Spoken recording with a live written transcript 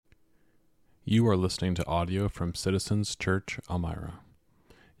You are listening to audio from Citizens Church Elmira.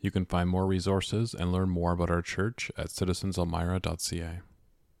 You can find more resources and learn more about our church at citizenselmira.ca.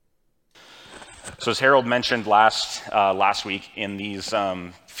 So as Harold mentioned last week, in these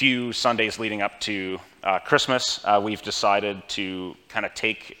few Sundays leading up to Christmas, we've decided to kind of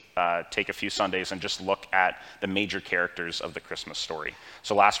take a few Sundays and just look at the major characters of the Christmas story.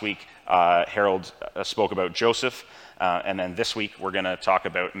 So last week, Harold spoke about Joseph, and then this week we're going to talk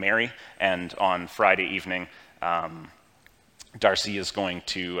about Mary, and on Friday evening, Darcy is going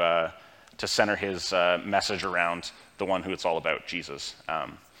to center his message around the one who it's all about, Jesus.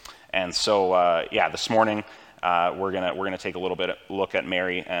 And so, this morning we're gonna take a little bit look at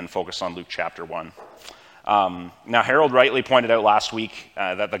Mary and focus on Luke chapter 1. Now, Harold rightly pointed out last week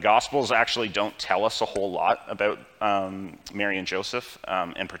that the Gospels actually don't tell us a whole lot about Mary and Joseph,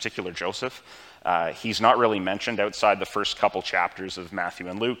 in particular Joseph. He's not really mentioned outside the first couple chapters of Matthew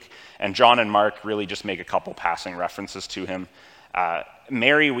and Luke, and John and Mark really just make a couple passing references to him.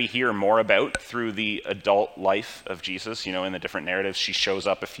 Mary we hear more about through the adult life of Jesus, in the different narratives. She shows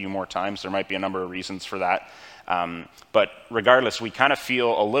up a few more times. There might be a number of reasons for that. But regardless, we kind of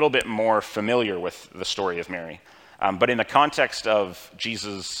feel a little bit more familiar with the story of Mary. But in the context of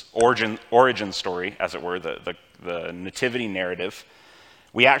Jesus' origin story, as it were, the nativity narrative,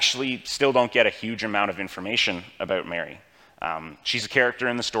 we actually still don't get a huge amount of information about Mary. She's a character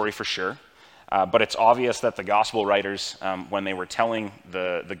in the story for sure. But it's obvious that the gospel writers, when they were telling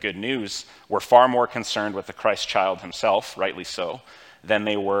the good news, were far more concerned with the Christ child himself, rightly so, than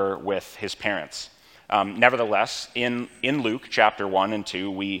they were with his parents. Nevertheless, in Luke chapter 1 and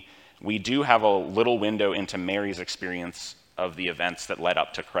 2, we do have a little window into Mary's experience of the events that led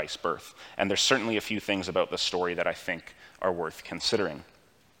up to Christ's birth. And there's certainly a few things about the story that I think are worth considering.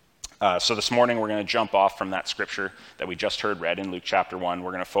 So this morning we're going to jump off from that scripture that we just heard read in Luke chapter 1.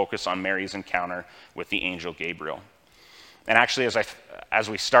 We're going to focus on Mary's encounter with the angel Gabriel. And actually, as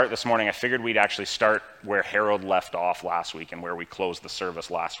we start this morning, I figured we'd actually start where Harold left off last week and where we closed the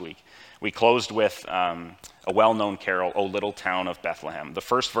service last week. We closed with a well-known carol, O Little Town of Bethlehem. The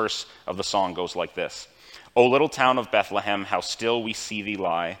first verse of the song goes like this: O little town of Bethlehem, how still we see thee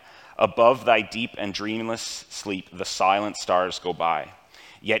lie. Above thy deep and dreamless sleep the silent stars go by.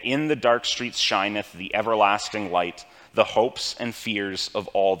 Yet in the dark streets shineth the everlasting light. The hopes and fears of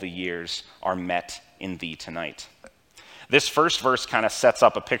all the years are met in thee tonight. This first verse kind of sets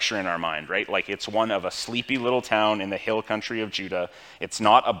up a picture in our mind, right? Like it's one of a sleepy little town in the hill country of Judah. It's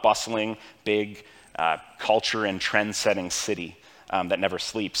not a bustling, big culture and trend-setting city that never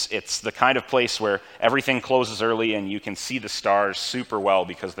sleeps. It's the kind of place where everything closes early and you can see the stars super well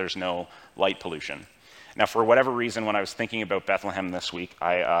because there's no light pollution. Now, for whatever reason, when I was thinking about Bethlehem this week,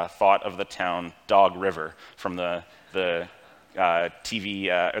 I thought of the town Dog River from the Canadian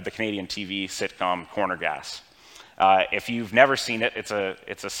TV sitcom Corner Gas. If you've never seen it, it's a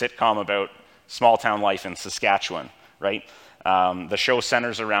sitcom about small town life in Saskatchewan, right? The show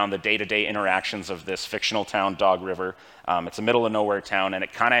centers around the day-to-day interactions of this fictional town, Dog River. It's a middle of nowhere town, and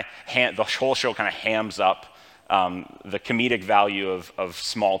the whole show kind of hams up the comedic value of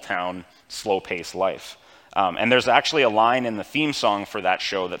small town, slow-paced life. And there's actually a line in the theme song for that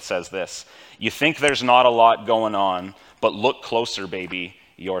show that says this: "You think there's not a lot going on, but look closer, baby,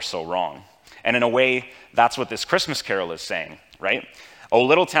 you're so wrong." And in a way, that's what this Christmas carol is saying, right? O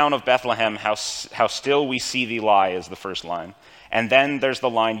little town of Bethlehem, how still we see thee lie, is the first line. And then there's the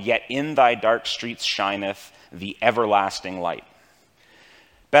line, yet in thy dark streets shineth the everlasting light.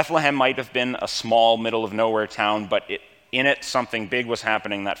 Bethlehem might have been a small, middle-of-nowhere town, but in it, something big was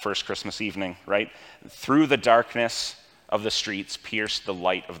happening that first Christmas evening, right? Through the darkness of the streets pierced the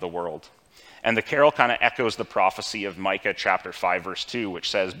light of the world. And the carol kind of echoes the prophecy of Micah chapter 5, verse 2, which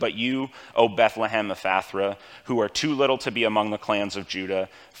says, "But you, O Bethlehem Ephrathah, who are too little to be among the clans of Judah,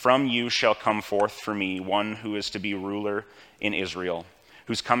 from you shall come forth for me one who is to be ruler in Israel,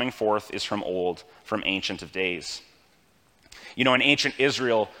 whose coming forth is from old, from ancient of days." In ancient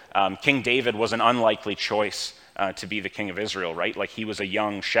Israel, King David was an unlikely choice to be the king of Israel, right? Like he was a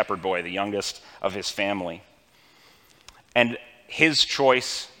young shepherd boy, the youngest of his family. And his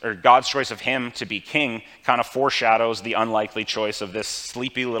choice, or God's choice of him to be king, kind of foreshadows the unlikely choice of this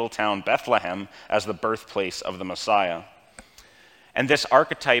sleepy little town, Bethlehem, as the birthplace of the Messiah. And this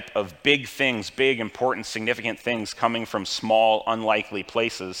archetype of big things, big, important, significant things coming from small, unlikely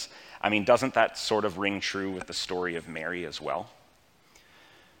places, doesn't that sort of ring true with the story of Mary as well?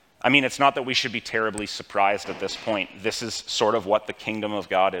 It's not that we should be terribly surprised at this point. This is sort of what the kingdom of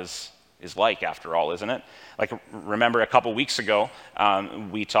God is like, after all, isn't it? Like, remember a couple weeks ago,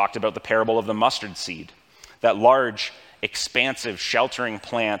 we talked about the parable of the mustard seed, that large, expansive, sheltering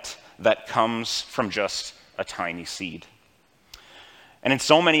plant that comes from just a tiny seed. And in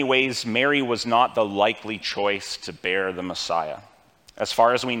so many ways, Mary was not the likely choice to bear the Messiah. As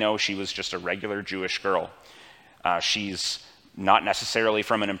far as we know, she was just a regular Jewish girl. She's not necessarily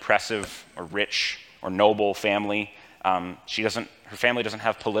from an impressive or rich or noble family. Her family doesn't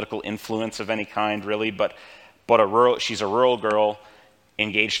have political influence of any kind, really, but she's a rural girl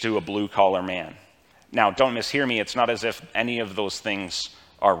engaged to a blue-collar man. Now, don't mishear me. It's not as if any of those things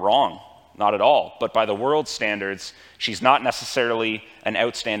are wrong. Not at all. But by the world's standards, she's not necessarily an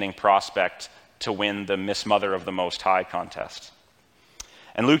outstanding prospect to win the Miss Mother of the Most High contest.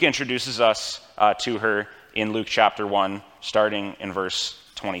 And Luke introduces us to her in Luke chapter 1, starting in verse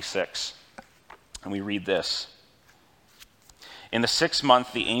 26. And we read this. In the 6th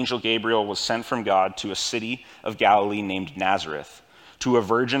month, the angel Gabriel was sent from God to a city of Galilee named Nazareth, to a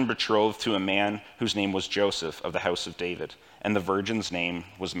virgin betrothed to a man whose name was Joseph of the house of David, and the virgin's name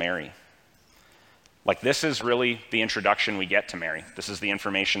was Mary. This is really the introduction we get to Mary. This is the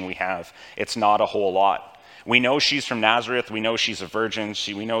information we have. It's not a whole lot. We know she's from Nazareth. We know she's a virgin.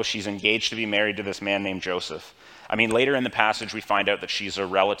 We know she's engaged to be married to this man named Joseph. Later in the passage, we find out that she's a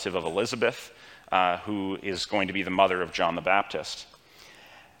relative of Elizabeth, who is going to be the mother of John the Baptist.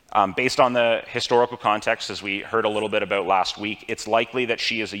 Based on the historical context, as we heard a little bit about last week, it's likely that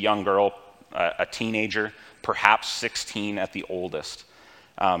she is a young girl, a teenager, perhaps 16 at the oldest.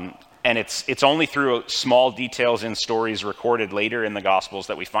 And it's only through small details in stories recorded later in the Gospels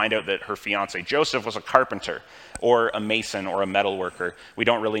that we find out that her fiancé Joseph was a carpenter or a mason or a metal worker. We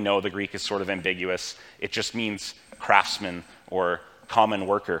don't really know. The Greek is sort of ambiguous. It just means craftsman or common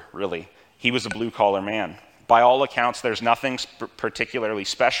worker, really. He was a blue-collar man. By all accounts, there's nothing particularly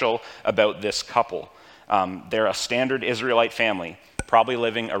special about this couple. They're a standard Israelite family, probably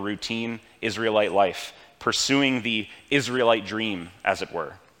living a routine Israelite life, pursuing the Israelite dream, as it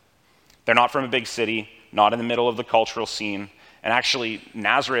were. They're not from a big city, not in the middle of the cultural scene. And actually,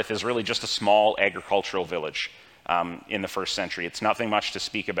 Nazareth is really just a small agricultural village in the first century. It's nothing much to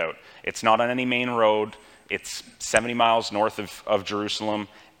speak about. It's not on any main road. It's 70 miles north of Jerusalem,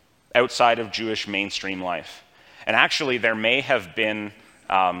 outside of Jewish mainstream life. And actually, there may have been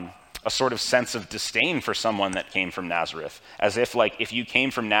a sort of sense of disdain for someone that came from Nazareth, as if if you came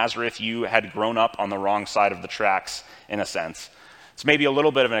from Nazareth, you had grown up on the wrong side of the tracks, in a sense. It's maybe a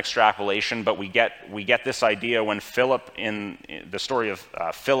little bit of an extrapolation, but we get this idea when Philip, in the story of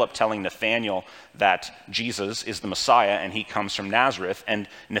Philip telling Nathanael that Jesus is the Messiah and he comes from Nazareth, and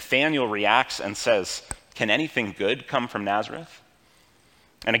Nathanael reacts and says, "Can anything good come from Nazareth?"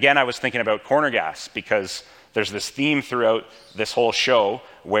 And again, I was thinking about corner gas, because there's this theme throughout this whole show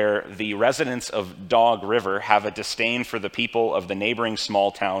where the residents of Dog River have a disdain for the people of the neighboring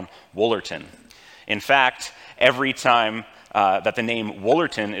small town Woolerton. In fact, every time that the name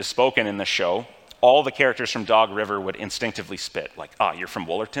Woolerton is spoken in the show, all the characters from Dog River would instinctively spit, you're from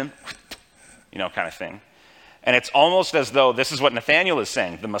Woolerton? Kind of thing. And it's almost as though this is what Nathanael is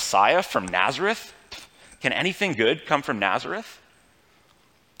saying, the Messiah from Nazareth? Can anything good come from Nazareth?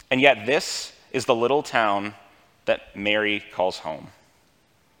 And yet this is the little town that Mary calls home.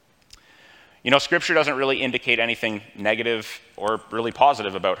 Scripture doesn't really indicate anything negative or really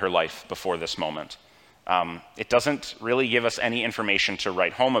positive about her life before this moment. It doesn't really give us any information to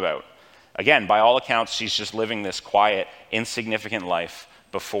write home about. Again, by all accounts, she's just living this quiet, insignificant life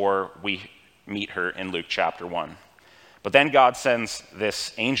before we meet her in Luke chapter 1. But then God sends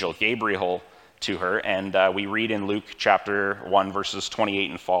this angel, Gabriel, to her, and we read in Luke chapter 1, verses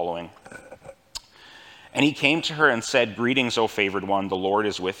 28 and following. And he came to her and said, "Greetings, O favored one, the Lord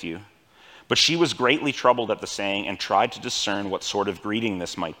is with you." But she was greatly troubled at the saying and tried to discern what sort of greeting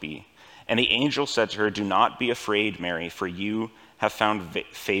this might be. And the angel said to her, "Do not be afraid, Mary, for you have found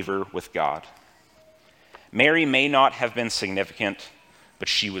favor with God." Mary may not have been significant, but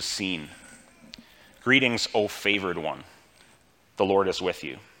she was seen. "Greetings, O favored one, the Lord is with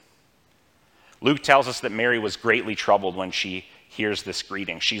you." Luke tells us that Mary was greatly troubled when she hears this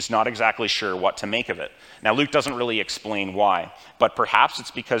greeting. She's not exactly sure what to make of it. Now, Luke doesn't really explain why, but perhaps it's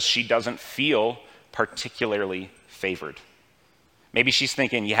because she doesn't feel particularly favored. Maybe she's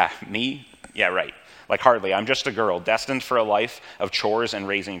thinking, yeah, me? Yeah, right. Hardly. I'm just a girl destined for a life of chores and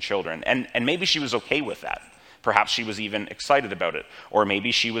raising children. And maybe she was okay with that. Perhaps she was even excited about it. Or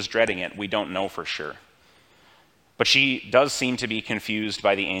maybe she was dreading it. We don't know for sure. But she does seem to be confused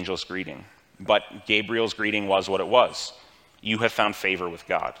by the angel's greeting. But Gabriel's greeting was what it was. You have found favor with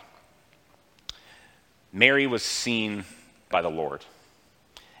God. Mary was seen by the Lord.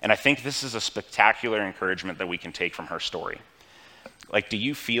 And I think this is a spectacular encouragement that we can take from her story. Do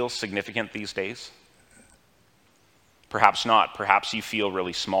you feel significant these days? Perhaps not. Perhaps you feel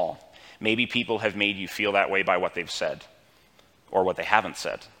really small. Maybe people have made you feel that way by what they've said or what they haven't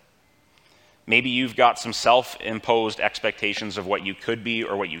said. Maybe you've got some self-imposed expectations of what you could be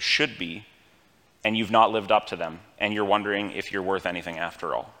or what you should be, and you've not lived up to them, and you're wondering if you're worth anything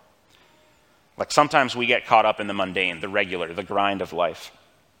after all. Like sometimes we get caught up in the mundane, the regular, the grind of life,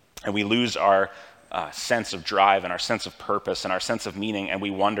 and we lose our sense of drive and our sense of purpose and our sense of meaning, and we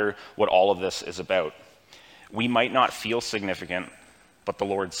wonder what all of this is about. We might not feel significant, but the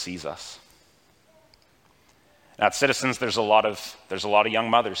Lord sees us. Now, at Citizens, there's a lot of young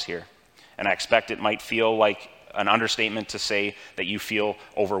mothers here, and I expect it might feel like an understatement to say that you feel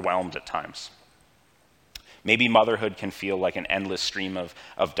overwhelmed at times. Maybe motherhood can feel like an endless stream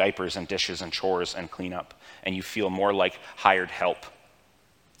of diapers and dishes and chores and cleanup, and you feel more like hired help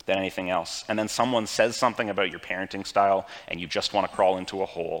than anything else. And then someone says something about your parenting style, and you just want to crawl into a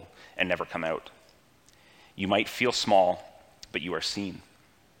hole and never come out. You might feel small, but you are seen.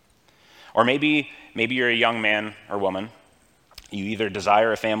 Or maybe you're a young man or woman. You either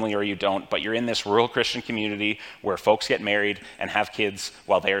desire a family or you don't, but you're in this rural Christian community where folks get married and have kids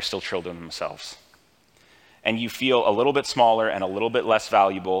while they are still children themselves. And you feel a little bit smaller and a little bit less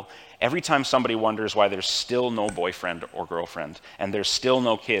valuable every time somebody wonders why there's still no boyfriend or girlfriend and there's still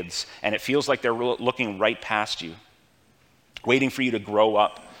no kids, and it feels like they're looking right past you, waiting for you to grow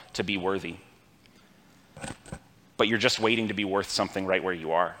up to be worthy. But you're just waiting to be worth something right where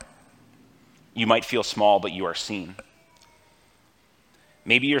you are. You might feel small, but you are seen.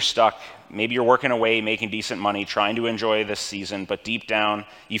 Maybe you're stuck. Maybe you're working away, making decent money, trying to enjoy this season, but deep down,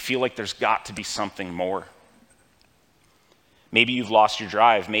 you feel like there's got to be something more. Maybe you've lost your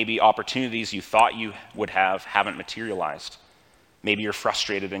drive. Maybe opportunities you thought you would have haven't materialized. Maybe you're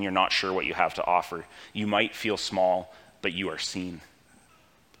frustrated and you're not sure what you have to offer. You might feel small, but you are seen.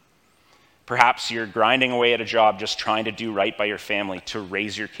 Perhaps you're grinding away at a job just trying to do right by your family, to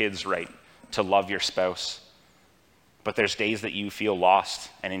raise your kids right, to love your spouse. But there's days that you feel lost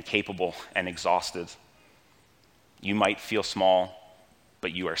and incapable and exhausted. You might feel small,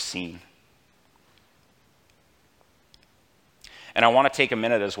 but you are seen. And I want to take a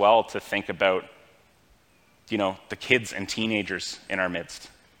minute as well to think about, the kids and teenagers in our midst,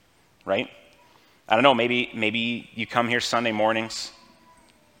 right? I don't know, maybe you come here Sunday mornings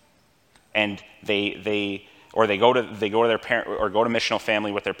and they go to their parent or go to missional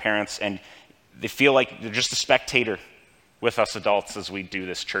family with their parents, and they feel like they're just a spectator with us adults as we do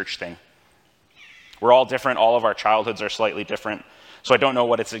this church thing. We're all different. All of our childhoods are slightly different. So I don't know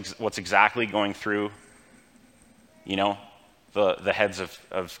what's exactly going through, the heads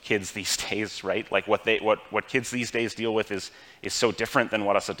of kids these days, right? Like what kids these days deal with is so different than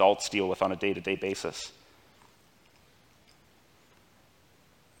what us adults deal with on a day-to-day basis.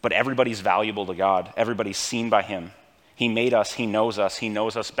 But everybody's valuable to God. Everybody's seen by him. He made us. He knows us. He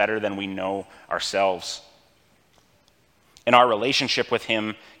knows us better than we know ourselves. And our relationship with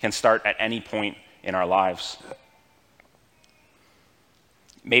him can start at any point in our lives.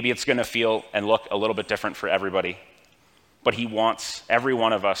 Maybe it's going to feel and look a little bit different for everybody, but he wants every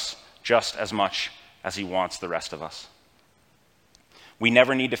one of us just as much as he wants the rest of us. We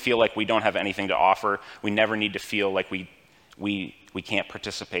never need to feel like we don't have anything to offer. We never need to feel like we can't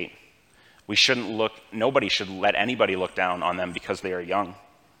participate. Nobody should let anybody look down on them because they are young.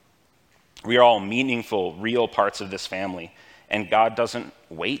 We are all meaningful, real parts of this family, and God doesn't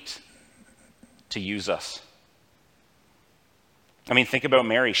wait to use us. I mean, think about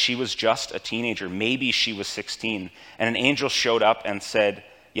Mary. She was just a teenager. Maybe she was 16, and an angel showed up and said,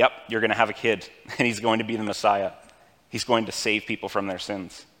 "Yep, you're going to have a kid, and he's going to be the Messiah. He's going to save people from their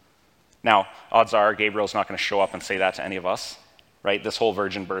sins." Now, odds are Gabriel's not going to show up and say that to any of us, right? This whole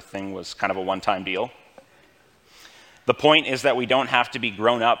virgin birth thing was kind of a one-time deal. The point is that we don't have to be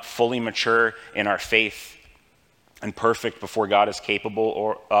grown up, fully mature in our faith and perfect before God is capable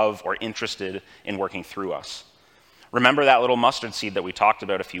or interested in working through us. Remember that little mustard seed that we talked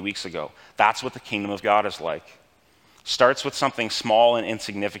about a few weeks ago? That's what the kingdom of God is like. Starts with something small and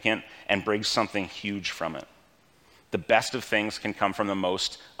insignificant and brings something huge from it. The best of things can come from the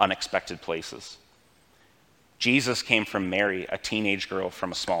most unexpected places. Jesus came from Mary, a teenage girl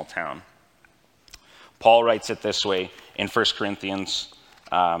from a small town. Paul writes it this way in 1 Corinthians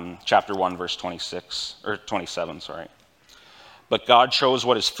chapter 1, verse 27. But God chose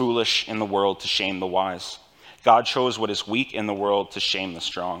what is foolish in the world to shame the wise. God chose what is weak in the world to shame the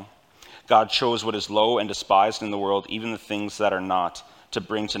strong. God chose what is low and despised in the world, even the things that are not, to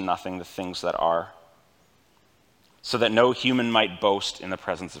bring to nothing the things that are, so that no human might boast in the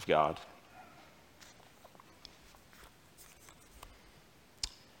presence of God.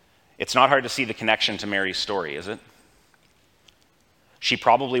 It's not hard to see the connection to Mary's story, is it? She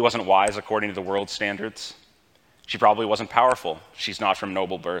probably wasn't wise according to the world's standards. She probably wasn't powerful. She's not from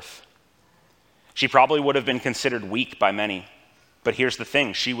noble birth. She probably would have been considered weak by many. But here's the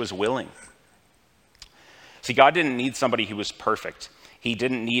thing, she was willing. See, God didn't need somebody who was perfect. He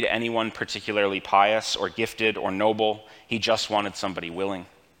didn't need anyone particularly pious or gifted or noble. He just wanted somebody willing.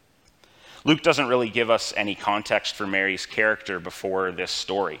 Luke doesn't really give us any context for Mary's character before this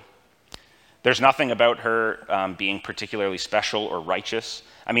story. There's nothing about her being particularly special or righteous.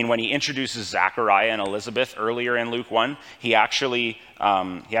 I mean, when he introduces Zachariah and Elizabeth earlier in Luke 1, he actually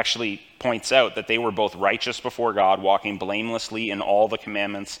points out that they were both righteous before God, walking blamelessly in all the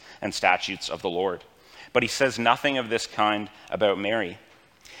commandments and statutes of the Lord. But he says nothing of this kind about Mary.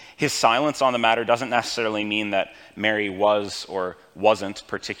 His silence on the matter doesn't necessarily mean that Mary was or wasn't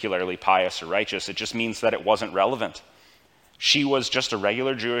particularly pious or righteous. It just means that it wasn't relevant. She was just a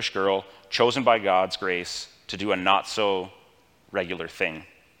regular Jewish girl chosen by God's grace to do a not-so-regular thing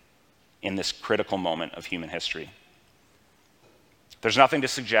in this critical moment of human history. There's nothing to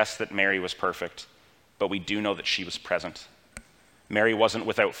suggest that Mary was perfect, but we do know that she was present. Mary wasn't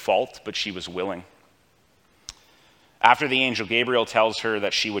without fault, but she was willing. After the angel Gabriel tells her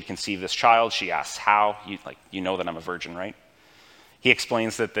that she would conceive this child, she asks how. You know that I'm a virgin, right? He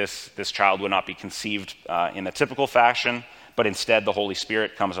explains that this child would not be conceived in the typical fashion, but instead the Holy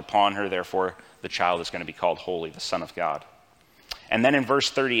Spirit comes upon her. Therefore, the child is going to be called Holy, the Son of God. And then in verse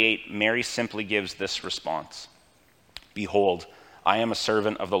 38, Mary simply gives this response. Behold, I am a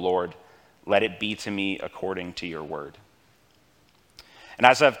servant of the Lord. Let it be to me according to your word. And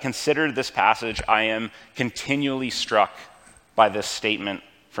as I've considered this passage, I am continually struck by this statement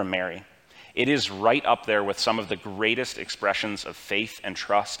from Mary. It is right up there with some of the greatest expressions of faith and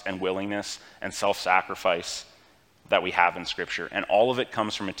trust and willingness and self-sacrifice that we have in Scripture. And all of it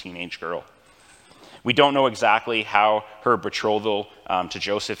comes from a teenage girl. We don't know exactly how her betrothal to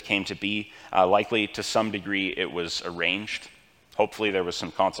Joseph came to be. Likely, to some degree, it was arranged. Hopefully, there was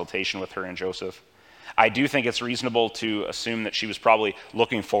some consultation with her and Joseph. I do think it's reasonable to assume that she was probably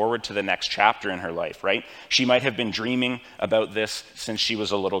looking forward to the next chapter in her life, right? She might have been dreaming about this since she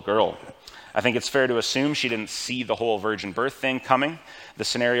was a little girl. I think it's fair to assume she didn't see the whole virgin birth thing coming. The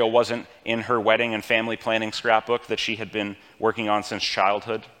scenario wasn't in her wedding and family planning scrapbook that she had been working on since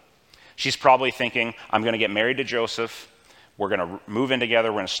childhood. She's probably thinking, I'm going to get married to Joseph. We're going to move in together.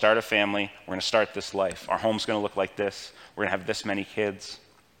 We're going to start a family. We're going to start this life. Our home's going to look like this. We're going to have this many kids.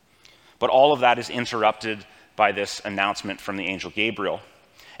 But all of that is interrupted by this announcement from the angel Gabriel.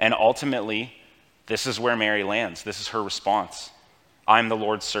 And ultimately, this is where Mary lands. This is her response. I'm the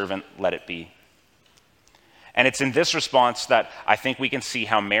Lord's servant, let it be. And it's in this response that I think we can see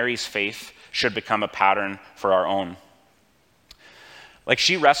how Mary's faith should become a pattern for our own. Like,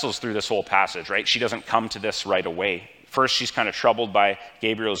 she wrestles through this whole passage, right? She doesn't come to this right away. First, she's kind of troubled by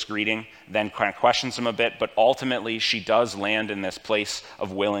Gabriel's greeting, then kind of questions him a bit, but ultimately she does land in this place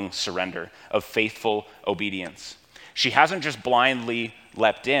of willing surrender, of faithful obedience. She hasn't just blindly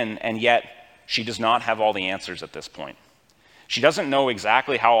leapt in, and yet she does not have all the answers at this point. She doesn't know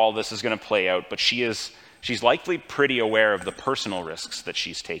exactly how all this is going to play out, but she's likely pretty aware of the personal risks that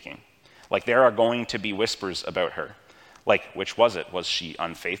she's taking. Like, there are going to be whispers about her. Like, which was it? Was she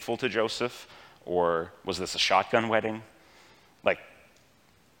unfaithful to Joseph? Or was this a shotgun wedding? Like,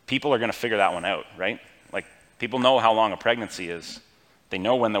 people are going to figure that one out, right? Like, people know how long a pregnancy is. They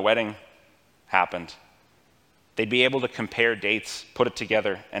know when the wedding happened. They'd be able to compare dates, put it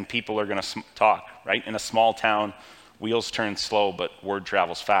together, and people are going to talk, right? In a small town, wheels turn slow, but word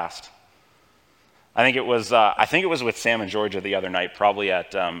travels fast. I think it was with Sam and Georgia the other night, probably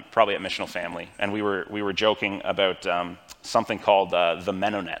at Missional Family, and we were joking about something called the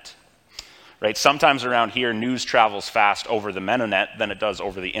Menonet. Right? Sometimes around here, news travels fast over the Menonet than it does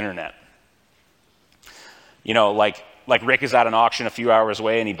over the internet. You know, like Rick is at an auction a few hours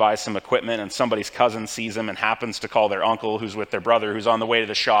away and he buys some equipment and somebody's cousin sees him and happens to call their uncle who's with their brother who's on the way to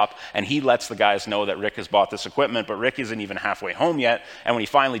the shop, and he lets the guys know that Rick has bought this equipment, but Rick isn't even halfway home yet, and when he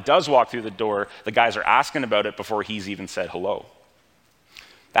finally does walk through the door, the guys are asking about it before he's even said hello.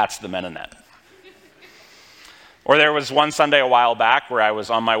 That's the Menonet. Or there was one Sunday a while back where I was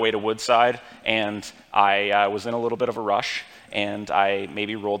on my way to Woodside, and I was in a little bit of a rush, and I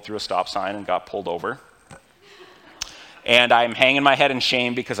maybe rolled through a stop sign and got pulled over. And I'm hanging my head in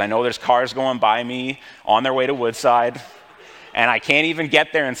shame because I know there's cars going by me on their way to Woodside, and I can't even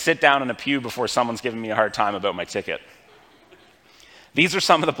get there and sit down in a pew before someone's giving me a hard time about my ticket. These are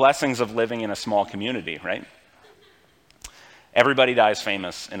some of the blessings of living in a small community, right? Everybody dies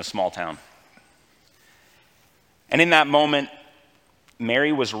famous in a small town. And in that moment,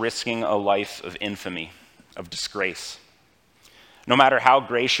 Mary was risking a life of infamy, of disgrace. No matter how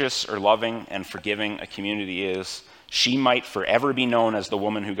gracious or loving and forgiving a community is, she might forever be known as the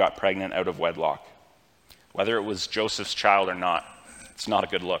woman who got pregnant out of wedlock. Whether it was Joseph's child or not, it's not a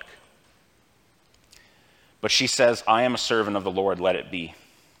good look. But she says, I am a servant of the Lord, let it be.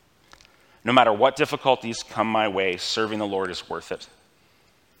 No matter what difficulties come my way, serving the Lord is worth it.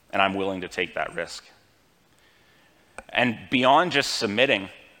 And I'm willing to take that risk. And beyond just submitting,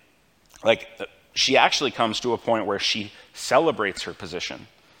 she actually comes to a point where she celebrates her position.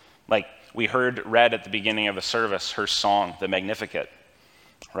 Like we read at the beginning of the service, her song, the Magnificat,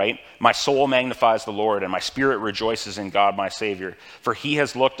 right? My soul magnifies the Lord, and my spirit rejoices in God my Savior, for he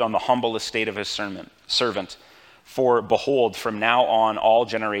has looked on the humble estate of his servant. For behold, from now on all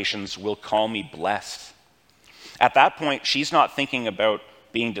generations will call me blessed. At that point, she's not thinking about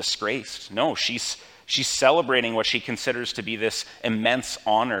being disgraced. No, she's celebrating what she considers to be this immense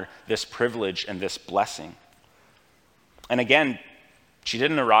honor, this privilege, and this blessing. And again, she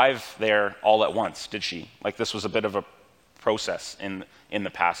didn't arrive there all at once, did she? Like this was a bit of a process in the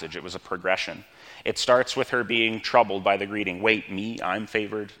passage. It was a progression. It starts with her being troubled by the greeting. Wait, me? I'm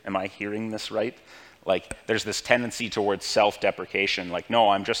favored? Am I hearing this right? Like there's this tendency towards self-deprecation. Like, no,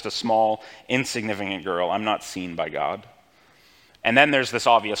 I'm just a small, insignificant girl. I'm not seen by God. And then there's this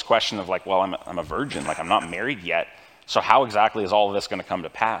obvious question of like, well, I'm a virgin. Like I'm not married yet. So how exactly is all of this going to come to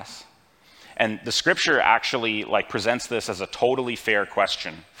pass? And the scripture actually presents this as a totally fair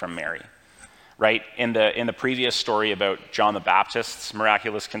question from Mary. Right? In the previous story about John the Baptist's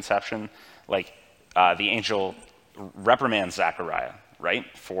miraculous conception, the angel reprimands Zechariah, right,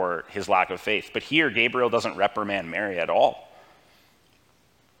 for his lack of faith. But here, Gabriel doesn't reprimand Mary at all.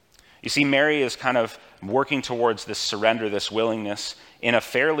 You see, Mary is kind of working towards this surrender, this willingness, in a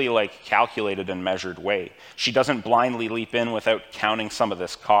fairly calculated and measured way. She doesn't blindly leap in without counting some of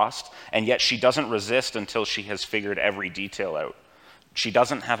this cost, and yet she doesn't resist until she has figured every detail out. She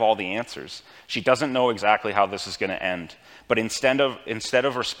doesn't have all the answers. She doesn't know exactly how this is going to end. But instead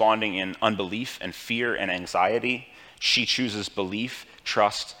of responding in unbelief and fear and anxiety, she chooses belief,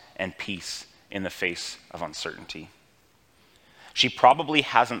 trust, and peace in the face of uncertainty. She probably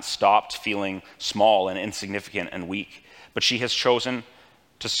hasn't stopped feeling small and insignificant and weak, but she has chosen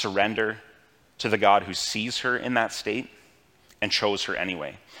to surrender to the God who sees her in that state and chose her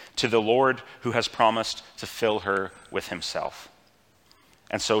anyway, to the Lord who has promised to fill her with himself.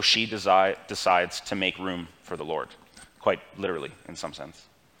 And so she decides to make room for the Lord, quite literally in some sense.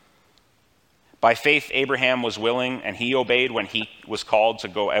 By faith, Abraham was willing, and he obeyed when he was called to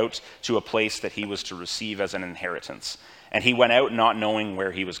go out to a place that he was to receive as an inheritance. And he went out not knowing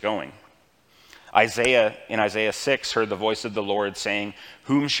where he was going. Isaiah, in Isaiah 6, heard the voice of the Lord saying,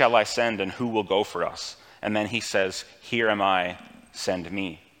 "Whom shall I send, and who will go for us?" And then he says, "Here am I, send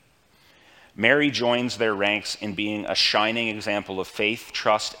me." Mary joins their ranks in being a shining example of faith,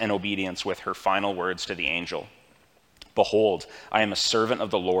 trust, and obedience with her final words to the angel. "Behold, I am a servant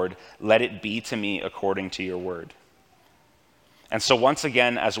of the Lord. Let it be to me according to your word." And so once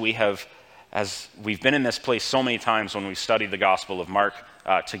again, as we've been in this place so many times when we studied the Gospel of Mark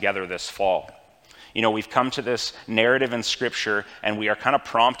together this fall, we've come to this narrative in Scripture, and we are kind of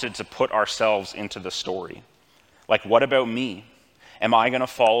prompted to put ourselves into the story. Like, what about me? Am I going to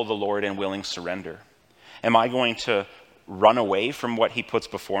follow the Lord in willing surrender? Am I going to run away from what he puts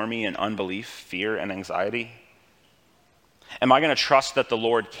before me in unbelief, fear, and anxiety? Am I going to trust that the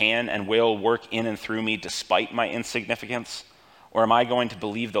Lord can and will work in and through me despite my insignificance? Or am I going to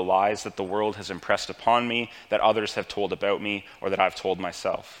believe the lies that the world has impressed upon me, that others have told about me, or that I've told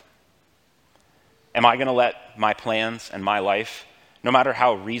myself? Am I going to let my plans and my life, no matter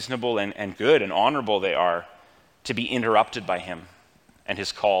how reasonable and good and honorable they are, to be interrupted by him and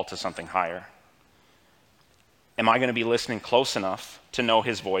his call to something higher? Am I going to be listening close enough to know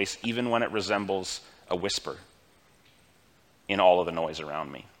his voice, even when it resembles a whisper in all of the noise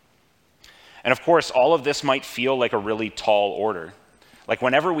around me? And of course, all of this might feel like a really tall order. Like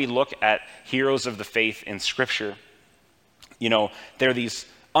whenever we look at heroes of the faith in Scripture, there are these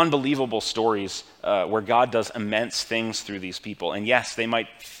unbelievable stories where God does immense things through these people. And yes, they might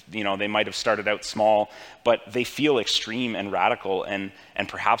have started out small, but they feel extreme and radical and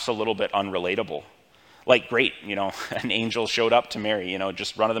perhaps a little bit unrelatable. Like, great, an angel showed up to Mary,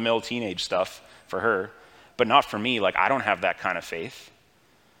 just run-of-the-mill teenage stuff for her, but not for me. Like, I don't have that kind of faith.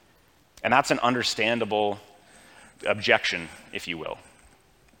 And that's an understandable objection, if you will.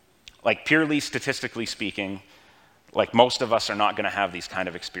 Like, purely statistically speaking, like most of us are not going to have these kind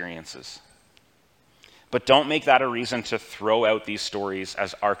of experiences. But don't make that a reason to throw out these stories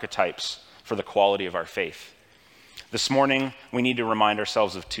as archetypes for the quality of our faith. This morning, we need to remind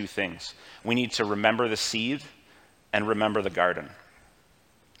ourselves of two things. We need to remember the seed and remember the garden.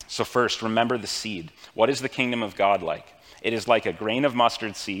 So first, remember the seed. What is the kingdom of God like? It is like a grain of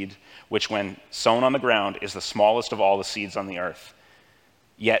mustard seed, which when sown on the ground is the smallest of all the seeds on the earth.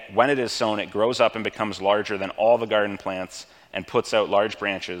 Yet when it is sown, it grows up and becomes larger than all the garden plants and puts out large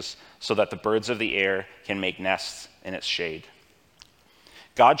branches so that the birds of the air can make nests in its shade.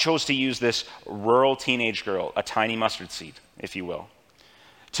 God chose to use this rural teenage girl, a tiny mustard seed, if you will,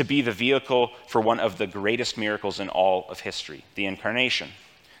 to be the vehicle for one of the greatest miracles in all of history, the incarnation,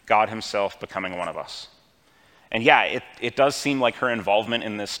 God himself becoming one of us. And yeah, it does seem like her involvement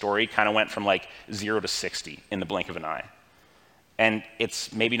in this story kind of went from like 0 to 60 in the blink of an eye. And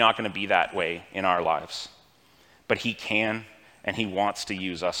it's maybe not going to be that way in our lives. But he can and he wants to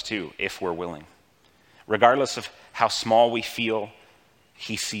use us too, if we're willing. Regardless of how small we feel,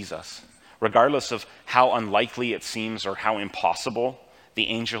 he sees us. Regardless of how unlikely it seems or how impossible, the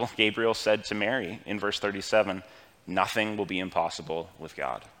angel Gabriel said to Mary in verse 37, nothing will be impossible with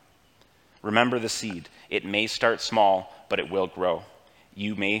God. Remember the seed. It may start small, but it will grow.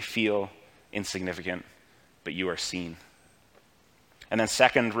 You may feel insignificant, but you are seen. And then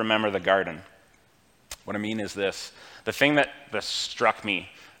second, remember the garden. What I mean is this. The thing that struck me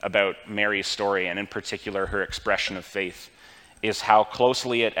about Mary's story, and in particular her expression of faith, is how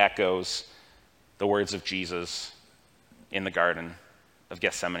closely it echoes the words of Jesus in the Garden of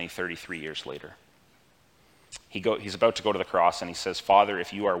Gethsemane 33 years later. He's about to go to the cross and he says, Father,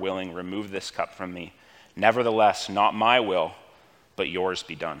 if you are willing, remove this cup from me. Nevertheless, not my will, but yours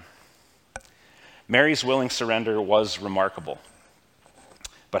be done. Mary's willing surrender was remarkable,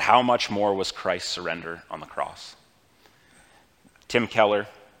 but how much more was Christ's surrender on the cross? Tim Keller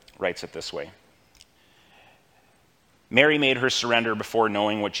writes it this way. Mary made her surrender before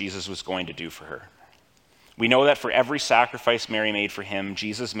knowing what Jesus was going to do for her. We know that for every sacrifice Mary made for him,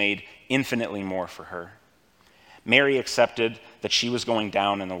 Jesus made infinitely more for her. Mary accepted that she was going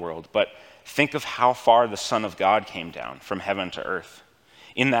down in the world, but think of how far the Son of God came down from heaven to earth.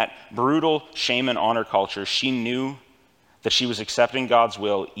 In that brutal shame and honor culture, she knew that she was accepting God's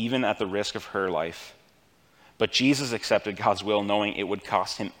will even at the risk of her life. But Jesus accepted God's will knowing it would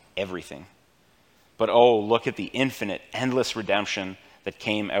cost him everything. But oh, look at the infinite, endless redemption that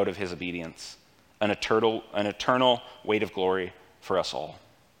came out of his obedience, an eternal weight of glory for us all.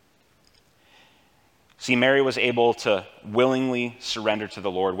 See, Mary was able to willingly surrender to the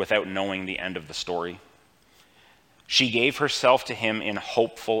Lord without knowing the end of the story. She gave herself to him in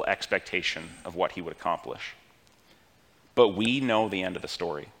hopeful expectation of what he would accomplish. But we know the end of the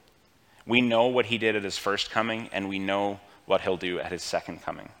story. We know what he did at his first coming, and we know what he'll do at his second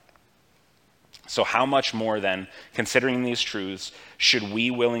coming. So how much more then, considering these truths, should we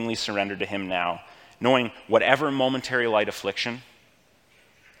willingly surrender to him now, knowing whatever momentary light affliction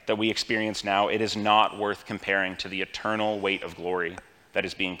that we experience now, it is not worth comparing to the eternal weight of glory that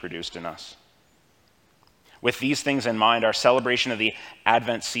is being produced in us. With these things in mind, our celebration of the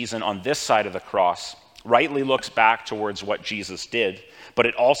Advent season on this side of the cross rightly looks back towards what Jesus did, but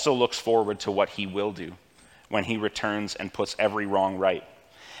it also looks forward to what he will do when he returns and puts every wrong right.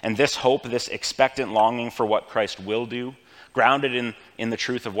 And this hope, this expectant longing for what Christ will do, grounded in the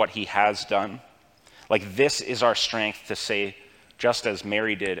truth of what he has done, like this is our strength to say, just as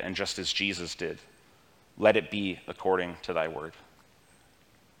Mary did and just as Jesus did, let it be according to thy word.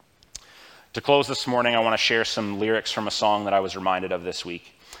 To close this morning, I want to share some lyrics from a song that I was reminded of this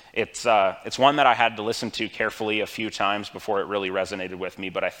week. It's one that I had to listen to carefully a few times before it really resonated with me,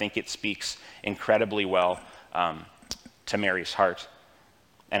 but I think it speaks incredibly well to Mary's heart.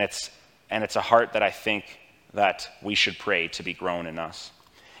 And it's a heart that I think that we should pray to be grown in us.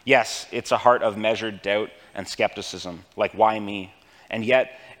 Yes, it's a heart of measured doubt and skepticism, like why me? And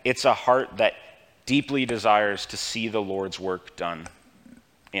yet, it's a heart that deeply desires to see the Lord's work done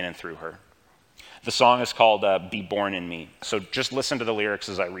in and through her. The song is called Be Born in Me. So just listen to the lyrics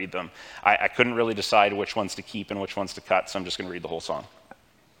as I read them. I couldn't really decide which ones to keep and which ones to cut, so I'm just going to read the whole song.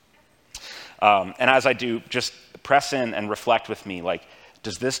 And as I do, just press in and reflect with me, like,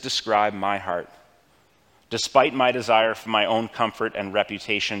 does this describe my heart? Despite my desire for my own comfort and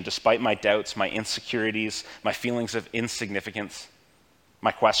reputation, despite my doubts, my insecurities, my feelings of insignificance,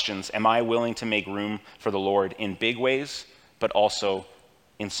 my questions, am I willing to make room for the Lord in big ways, but also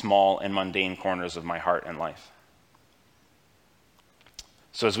in small and mundane corners of my heart and life?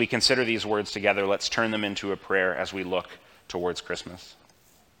 So as we consider these words together, let's turn them into a prayer as we look towards Christmas.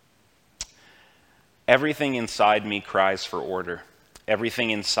 Everything inside me cries for order. Everything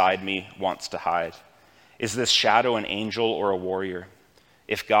inside me wants to hide. Is this shadow an angel or a warrior?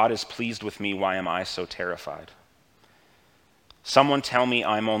 If God is pleased with me, why am I so terrified? Someone tell me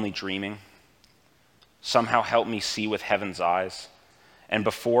I'm only dreaming. Somehow help me see with heaven's eyes. And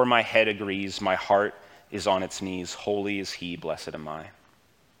before my head agrees, my heart is on its knees. Holy is he, blessed am I.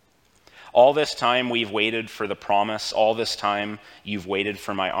 All this time we've waited for the promise. All this time you've waited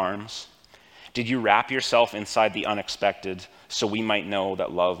for my arms. Did you wrap yourself inside the unexpected so we might know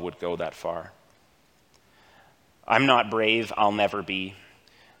that love would go that far? I'm not brave, I'll never be.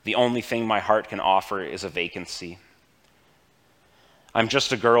 The only thing my heart can offer is a vacancy. I'm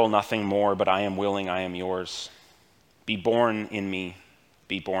just a girl, nothing more, but I am willing, I am yours. Be born in me,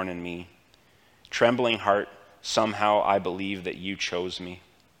 be born in me. Trembling heart, somehow I believe that you chose me.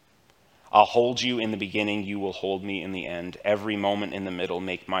 I'll hold you in the beginning, you will hold me in the end. Every moment in the middle,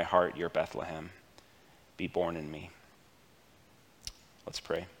 make my heart your Bethlehem. Be born in me. Let's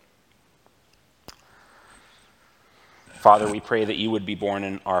pray. Father, we pray that you would be born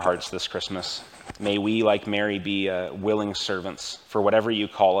in our hearts this Christmas. May we, like Mary, be willing servants for whatever you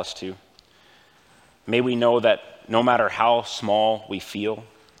call us to. May we know that no matter how small we feel,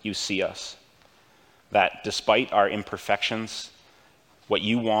 you see us. That despite our imperfections, what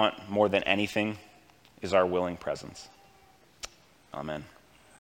you want more than anything is our willing presence. Amen.